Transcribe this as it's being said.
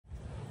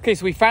Okay,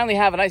 so we finally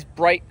have a nice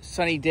bright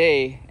sunny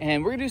day,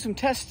 and we're gonna do some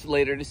tests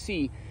later to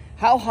see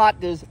how hot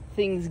does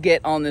things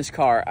get on this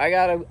car. I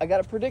got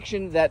a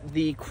prediction that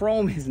the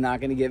chrome is not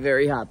gonna get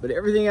very hot, but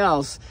everything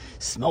else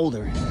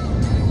smoldering.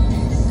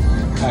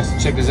 All right, so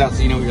check this out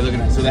so you know what you're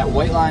looking at. So that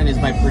white line is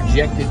my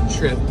projected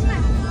trip,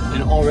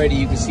 and already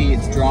you can see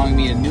it's drawing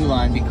me a new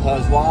line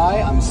because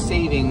why? I'm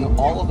saving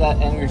all of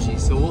that energy.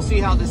 So we'll see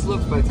how this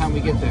looks by the time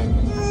we get there.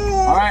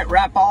 All right,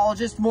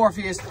 Wrapologist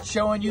Morpheus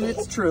showing you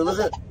it's true. Look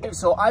at it.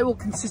 So I will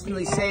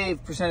consistently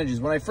save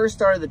percentages. When I first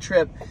started the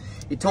trip,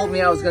 it told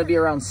me I was gonna be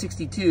around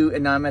 62,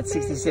 and now I'm at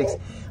 66.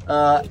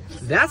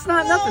 That's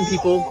not nothing,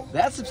 people.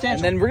 That's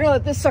substantial. And then we're gonna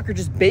let this sucker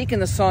just bake in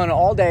the sun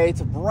all day.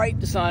 It's a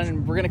bright sun,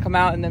 and we're gonna come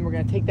out, and then we're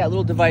gonna take that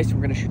little device, and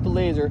we're gonna shoot the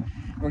laser,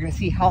 and we're gonna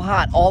see how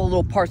hot all the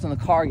little parts on the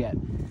car get.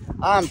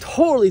 I'm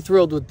totally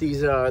thrilled with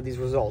these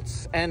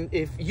results. And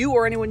if you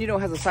or anyone you know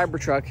has a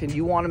Cybertruck and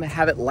you want to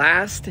have it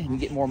last and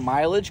get more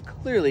mileage,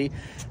 clearly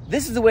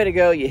this is the way to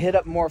go. You hit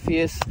up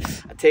Morpheus,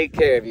 I take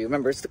care of you.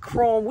 Remember, it's the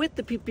chrome with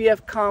the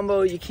PPF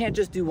combo. You can't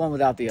just do one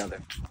without the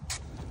other.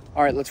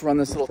 All right, let's run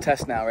this little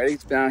test now. Ready?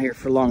 It's been out here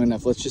for long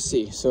enough. Let's just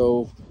see.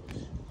 So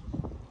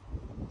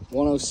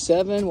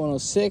 107,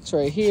 106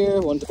 right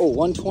here.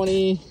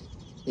 120.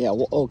 Yeah,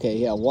 okay,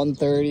 yeah,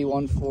 130,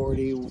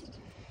 140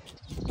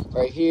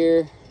 right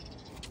here.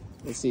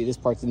 Let's see, this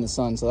part's in the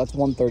sun, so that's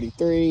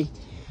 133.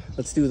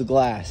 Let's do the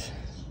glass.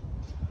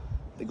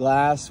 The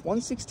glass,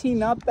 116,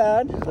 not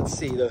bad. Let's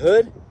see, the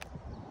hood.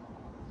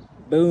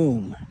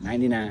 Boom,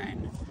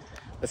 99.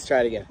 Let's try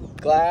it again.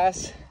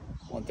 Glass,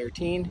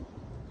 113,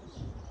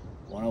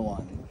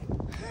 101.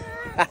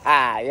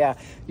 Yeah,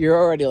 you're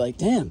already like,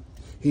 damn,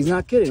 he's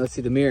not kidding. Let's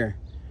see the mirror.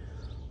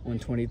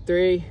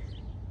 123,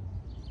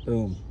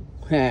 boom,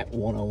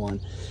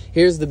 101.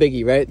 Here's the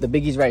biggie, right? The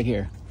biggie's right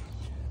here.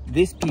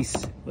 This piece,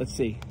 let's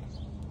see.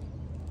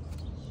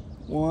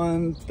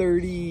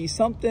 130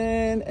 something,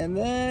 and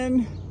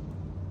then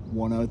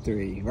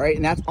 103, right?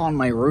 And that's on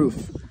my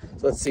roof.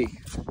 So let's see.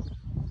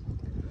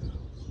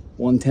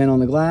 110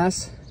 on the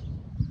glass.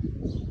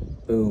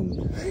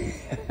 Boom.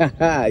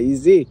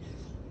 Easy.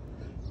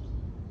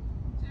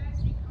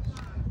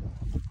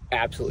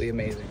 Absolutely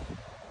amazing.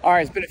 All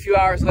right, it's been a few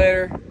hours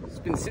later. It's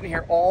been sitting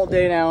here all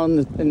day now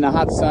in the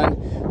hot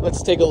sun.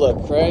 Let's take a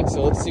look, right?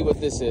 So let's see what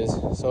this is.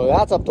 So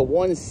that's up to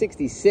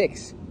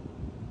 166.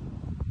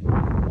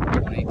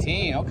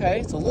 118, okay,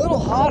 it's a little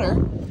hotter.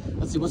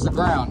 Let's see, what's the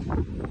ground?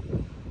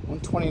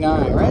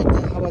 129, right?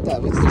 How about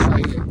that? What's this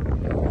right here?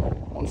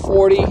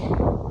 140,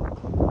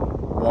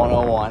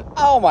 101.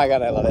 Oh my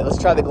God, I love it. Let's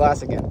try the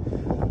glass again.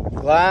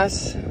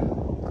 Glass,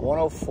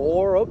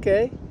 104,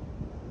 okay.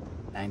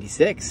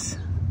 96,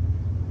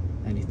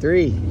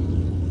 93,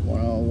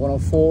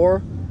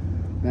 104,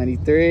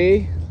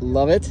 93,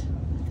 love it.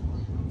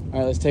 All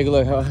right, let's take a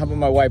look. How about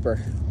my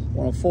wiper?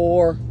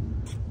 104.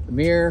 The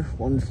mirror,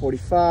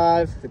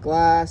 145, the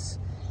glass,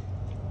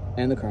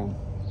 and the chrome.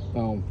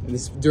 Boom. And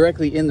this is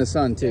directly in the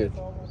sun too.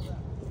 All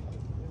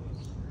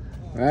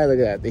right, look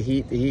at that. The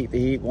heat,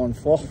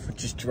 104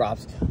 just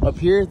drops. Up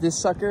here, this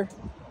sucker.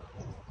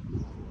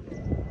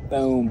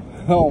 Boom.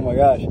 Oh my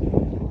gosh.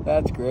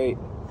 That's great.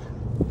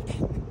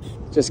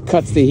 Just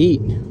cuts the heat.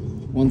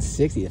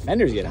 160. The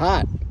fenders get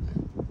hot.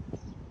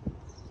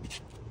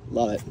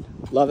 Love it.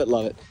 Love it,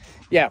 love it.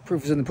 Yeah,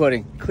 proof is in the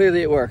pudding.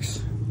 Clearly it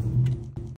works.